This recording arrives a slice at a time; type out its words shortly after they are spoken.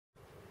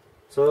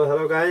So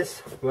hello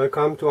guys,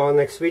 welcome to our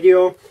next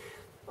video.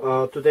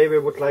 Today we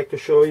would like to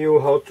show you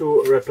how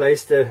to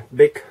replace the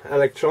big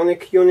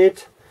electronic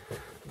unit,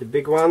 the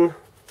big one,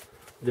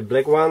 the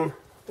black one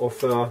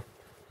of a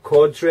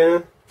core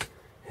drill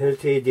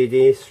Hilti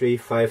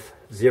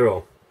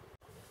DD350.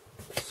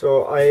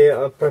 So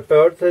I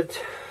prepared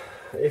it.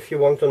 If you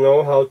want to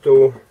know how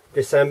to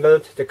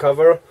disassemble the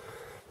cover,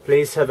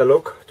 please have a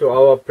look to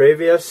our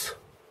previous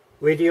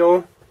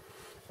video,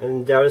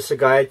 and there is a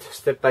guide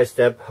step by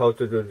step how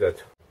to do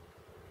that.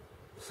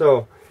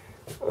 So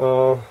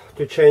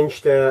to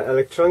change the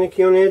electronic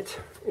unit,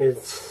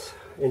 it's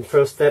in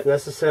first step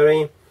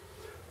necessary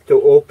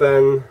to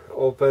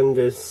open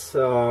this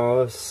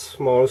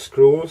small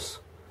screws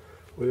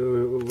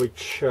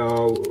which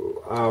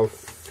are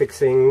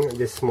fixing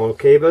the small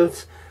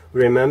cables.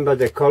 Remember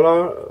the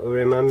color,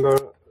 remember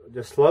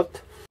the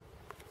slot.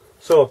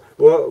 So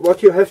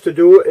what you have to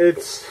do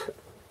is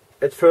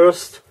at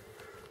first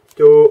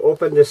to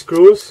open the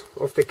screws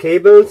of the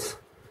cables.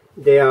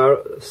 They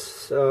are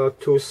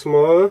two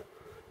small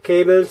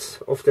cables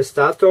of the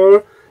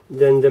starter,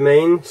 then the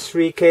main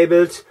three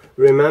cables.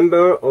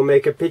 Remember or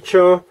make a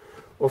picture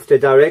of the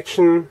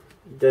direction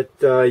that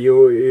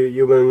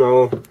you will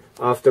know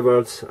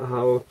afterwards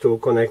how to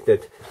connect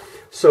it.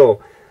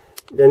 So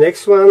the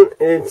next one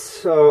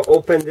is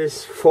open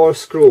these four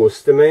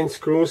screws, the main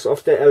screws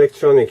of the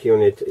electronic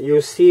unit.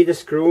 You see the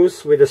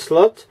screws with a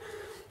slot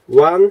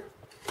 1,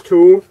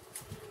 2,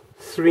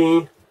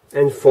 3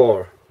 and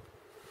 4.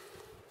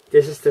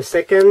 This is the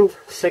second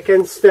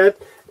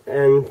step,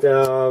 and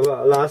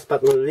last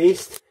but not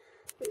least,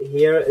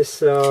 here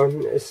is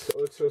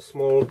also a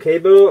small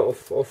cable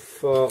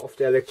of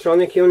the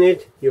electronic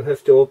unit. You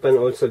have to open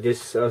also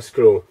this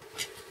screw.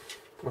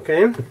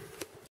 Okay.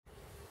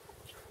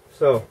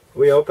 So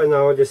we open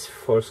now these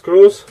four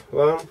screws.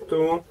 1,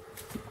 2,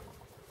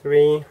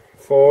 3,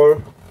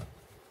 4.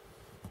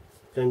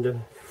 Then the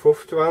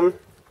fifth one.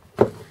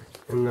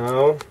 And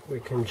now we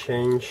can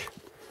change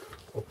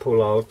or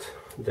pull out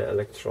the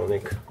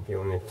electronic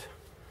unit.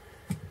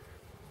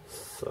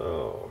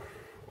 So,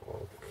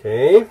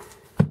 okay.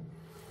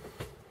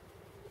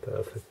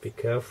 Perfect. Be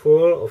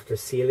careful of the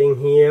sealing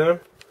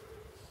here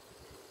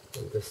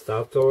and the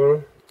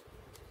starter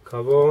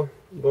cover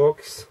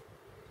box.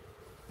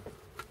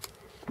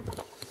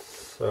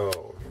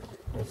 So,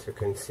 as you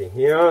can see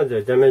here,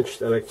 the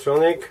damaged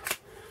electronic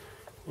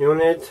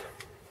unit,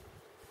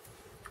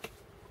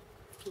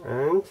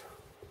 and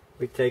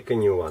we take a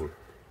new one.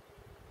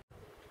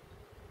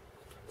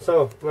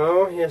 So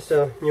now here's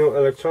the new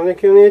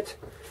electronic unit,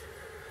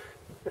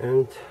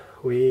 and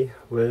we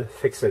will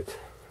fix it.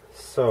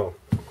 So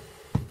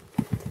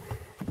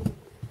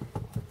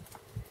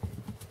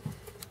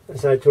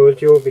as I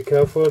told you, be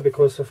careful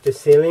because of the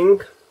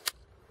sealing.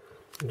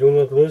 Do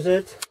not lose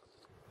it.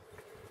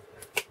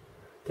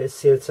 This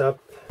seals up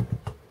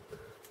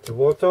the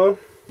water.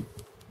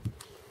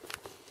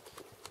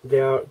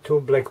 There are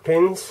two black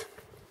pins.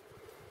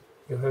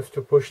 You have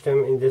to push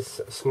them in these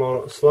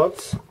small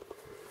slots.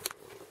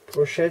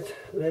 Push it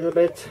a little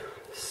bit.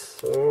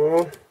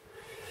 So,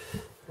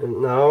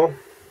 and now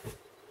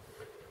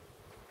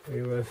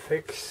we will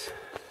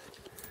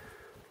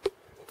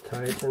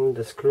tighten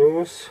the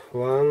screws.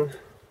 1,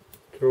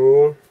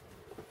 2,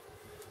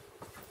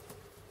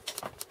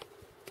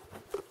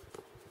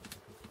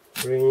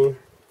 3,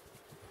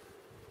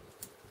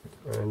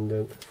 and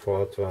the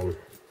fourth one.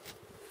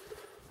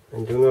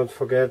 And do not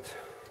forget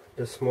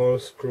the small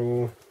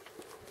screw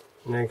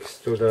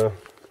next to the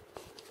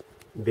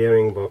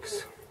bearing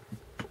box,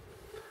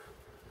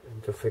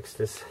 and to fix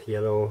this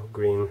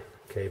yellow-green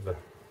cable.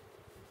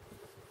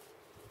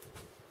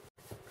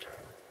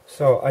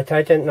 So I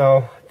tightened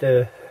now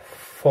the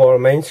four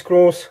main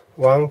screws,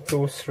 1,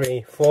 2,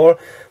 3, 4,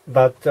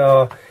 but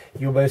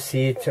you will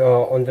see it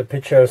on the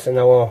pictures in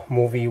our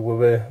movie. We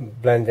will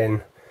blend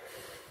in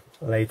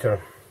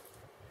later.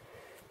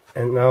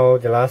 And now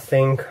the last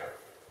thing,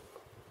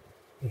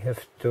 we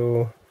have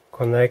to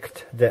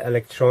connect the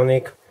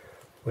electronic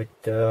with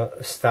the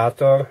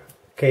starter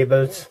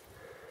cables.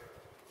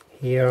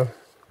 Here,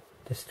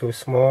 these two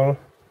small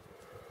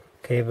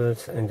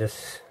cables and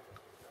this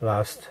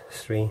last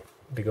three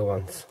bigger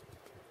ones.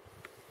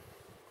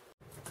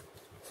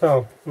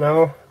 So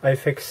now I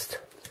fixed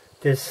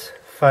these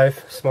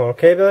 5 small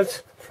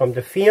cables from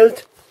the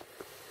field,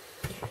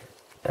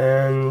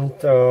 and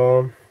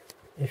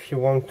if you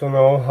want to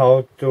know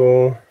how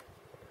to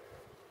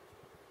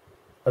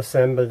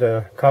assemble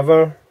the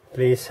cover,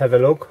 please have a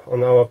look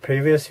on our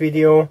previous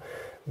video,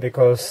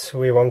 because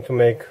we want to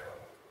make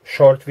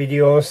short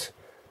videos.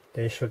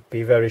 They should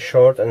be very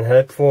short and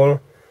helpful,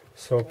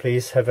 so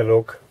please have a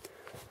look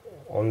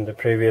on the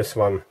previous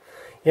one.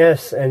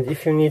 Yes, and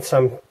if you need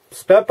some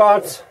spare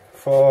parts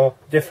for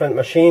different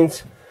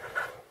machines,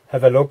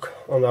 have a look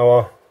on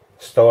our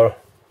store.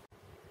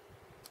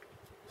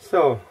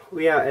 So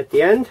we are at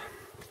the end.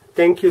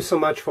 Thank you so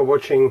much for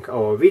watching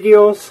our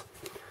videos.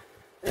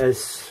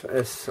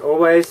 As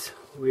always,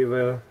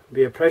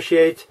 we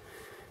appreciate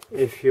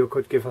if you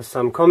could give us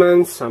some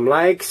comments, some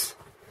likes,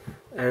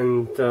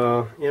 and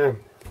yeah,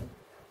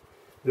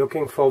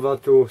 looking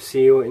forward to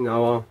see you in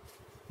our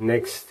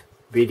next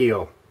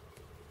video.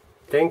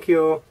 Thank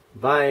you,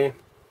 bye.